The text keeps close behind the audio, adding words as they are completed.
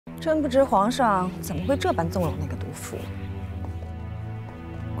真不知皇上怎么会这般纵容那个毒妇。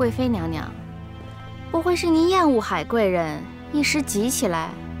贵妃娘娘，不会是您厌恶海贵人，一时急起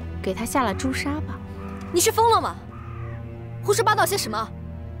来，给他下了诛杀吧？你是疯了吗？胡说八道些什么？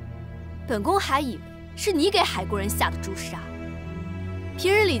本宫还以为是你给海贵人下的诛杀。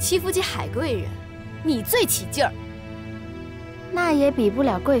平日里欺负起海贵人，你最起劲儿。那也比不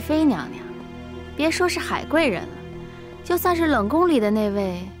了贵妃娘娘。别说是海贵人了，就算是冷宫里的那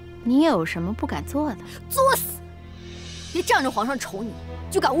位，你有什么不敢做的？作死！别仗着皇上宠你，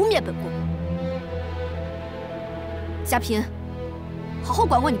就敢污蔑本宫。嘉嫔，好好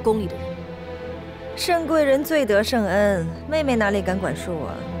管管你宫里的人。沈贵人最得圣恩，妹妹哪里敢管束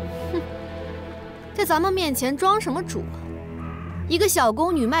啊？哼，在咱们面前装什么主啊？一个小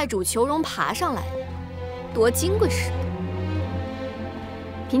宫女卖主求荣爬上来的，多金贵似的。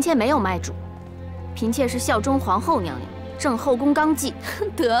嫔妾没有卖主，嫔妾是效忠皇后娘娘，正后宫纲纪。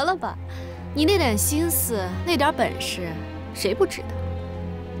得了吧，你那点心思，那点本事，谁不知道？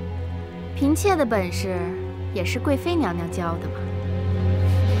嫔妾的本事也是贵妃娘娘教的嘛。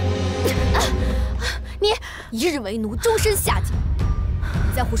你一日为奴，终身下贱。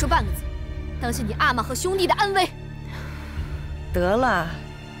你再胡说半个字，当心你阿玛和兄弟的安危。得了，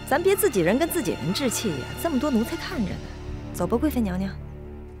咱别自己人跟自己人置气呀，这么多奴才看着呢。走吧，贵妃娘娘。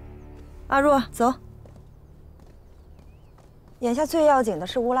阿若，走。眼下最要紧的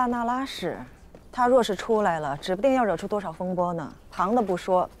是乌拉那拉氏，她若是出来了，指不定要惹出多少风波呢。旁的不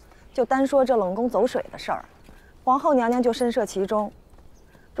说，就单说这冷宫走水的事儿，皇后娘娘就深涉其中。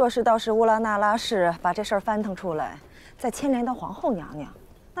若是倒是乌拉那拉氏把这事儿翻腾出来，再牵连到皇后娘娘，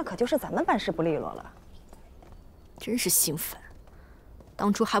那可就是咱们办事不利落了。真是心烦，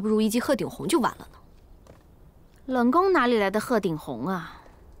当初还不如一记鹤顶红就完了呢。冷宫哪里来的鹤顶红啊？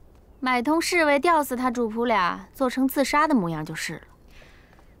买通侍卫吊死他主仆俩，做成自杀的模样就是了。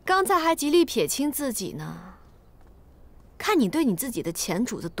刚才还极力撇清自己呢，看你对你自己的前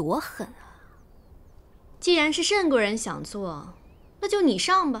主子多狠啊！既然是慎贵人想做，那就你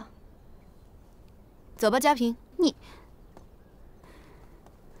上吧。走吧，嘉嫔。你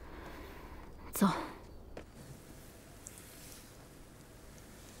走。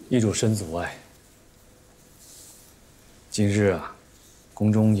易主深阻碍。今日啊，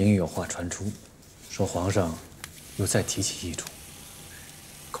宫中隐有话传出，说皇上又再提起易主，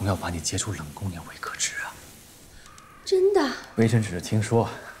恐要把你接出冷宫也未可知啊。真的？微臣只是听说，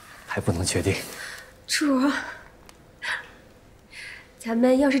还不能确定。主儿，咱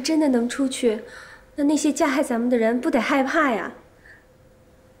们要是真的能出去，那些加害咱们的人不得害怕呀？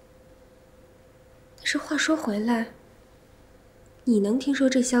但是话说回来，你能听说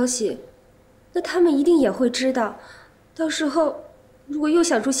这消息，那他们一定也会知道。到时候，如果又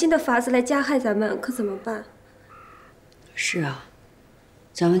想出新的法子来加害咱们，可怎么办？是啊，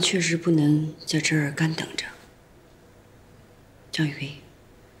咱们确实不能在这儿干等着。张宇，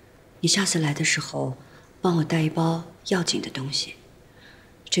你下次来的时候，帮我带一包要紧的东西。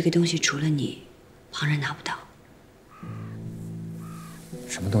这个东西除了你，旁人拿不到。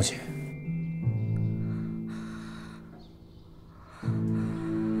什么东西？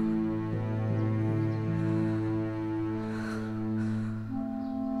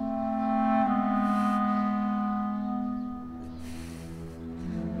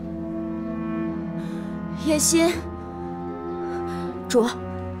叶心，主，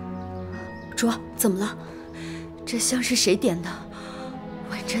怎么了？这香是谁点的？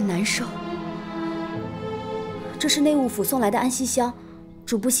我真难受。这是内务府送来的安息香，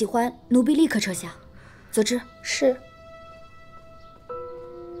主不喜欢，奴婢立刻撤下。则知。是。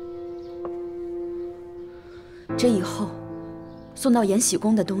这以后，送到延禧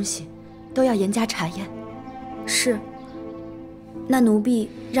宫的东西，都要严加查验。是。那奴婢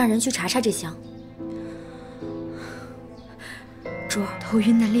让人去查查这香。主儿头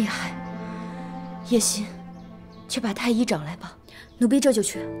晕得厉害，叶心，去把太医找来吧。奴婢这就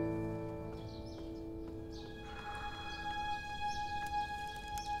去。有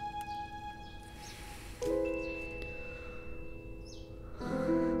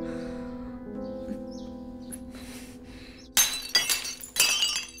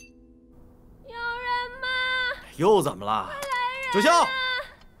人吗？又怎么了？九霄，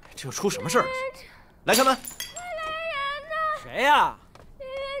这又出什么事儿了？来开门。谁呀？来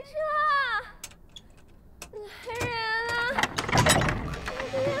人啊！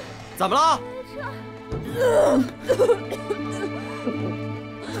怎么了？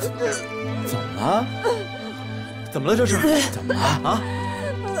怎么了？怎么了？这是怎么了啊？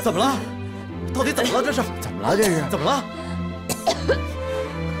怎么了？到底怎么了？这是怎么了？这是怎么了？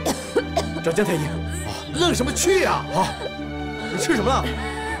找江太医。愣什么去呀？啊！你吃什么了？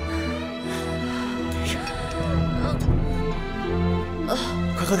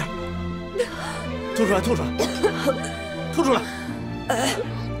快喝点，吐出来，吐出来，吐出来！来，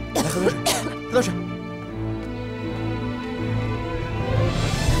喝点水，喝点水。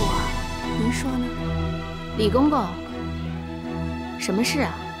主儿，您说呢？李公公，什么事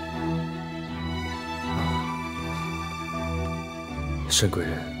啊？沈贵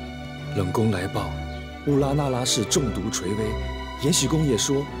人，冷宫来报，乌拉那拉氏中毒垂危。延禧宫也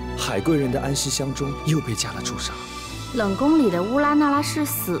说，海贵人的安息香中又被加了朱砂。冷宫里的乌拉那拉氏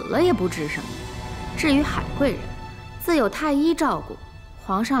死了也不治什么。至于海贵人，自有太医照顾。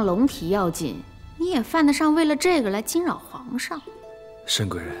皇上龙体要紧，你也犯得上为了这个来惊扰皇上？沈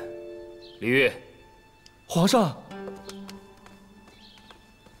贵人，李煜，皇上。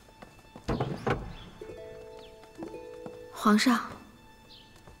皇上。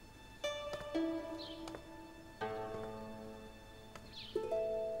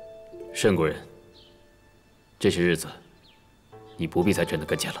沈贵人，这些日子，你不必在朕的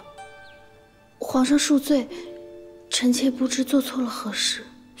跟前了。皇上恕罪，臣妾不知做错了何事。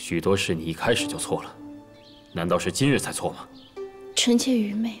许多事你一开始就错了，难道是今日才错吗？臣妾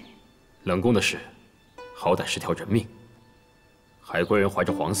愚昧。冷宫的事，好歹是条人命。海贵人怀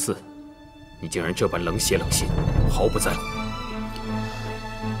着皇嗣，你竟然这般冷血冷心，毫不在乎。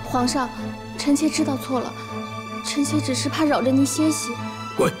皇上，臣妾知道错了，臣妾只是怕扰着您歇息。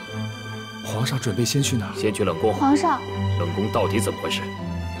滚！皇上准备先去哪儿？先去冷宫。皇上，冷宫到底怎么回事？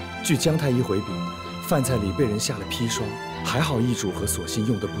据姜太医回禀，饭菜里被人下了砒霜，还好医嘱和索性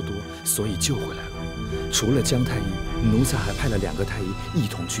用的不多，所以救回来了。除了姜太医，奴才还派了2个太医一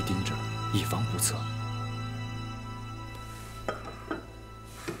同去盯着，以防不测。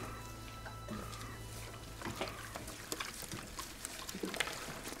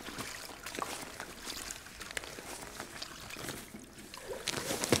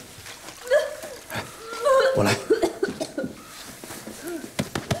我来，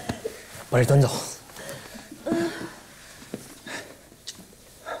把这端走。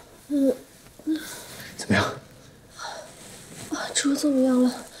怎么样？主怎么样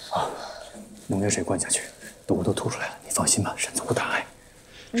了？弄点水灌下去，毒物都吐出来了。你放心吧，沈总不大碍，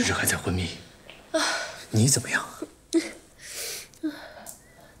只是还在昏迷。你怎么样？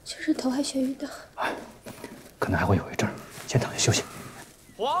就是头还眩晕的。可能还会有一阵儿，先躺下休息。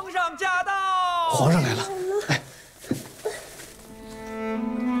皇上驾到！皇上来了，来，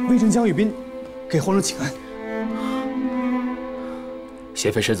微臣江雨斌给皇上请安。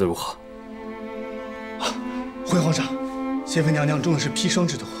贤妃身子如何？回皇上，贤妃娘娘中的是砒霜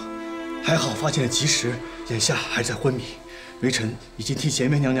之毒，还好发现的及时，眼下还在昏迷。微臣已经替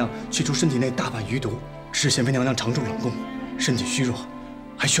贤妃娘娘去除身体内大半余毒，只是贤妃娘娘常住冷宫，身体虚弱，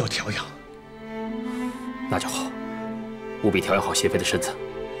还需要调养。那就好，务必调养好贤妃的身子。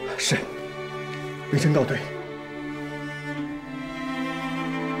是，微臣告退。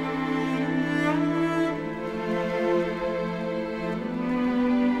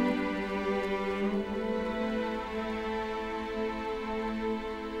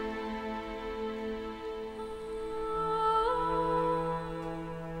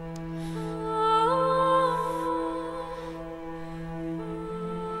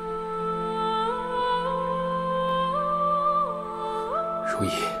如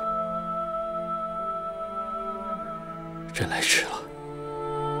懿，朕来迟了。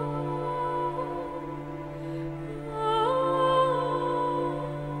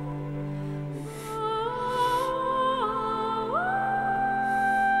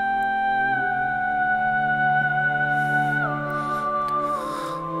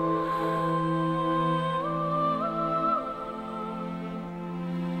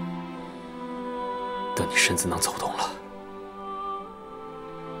等你身子能走动了，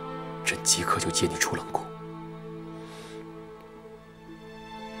朕即刻就接你出冷宫，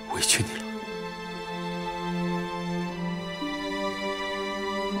委屈你了。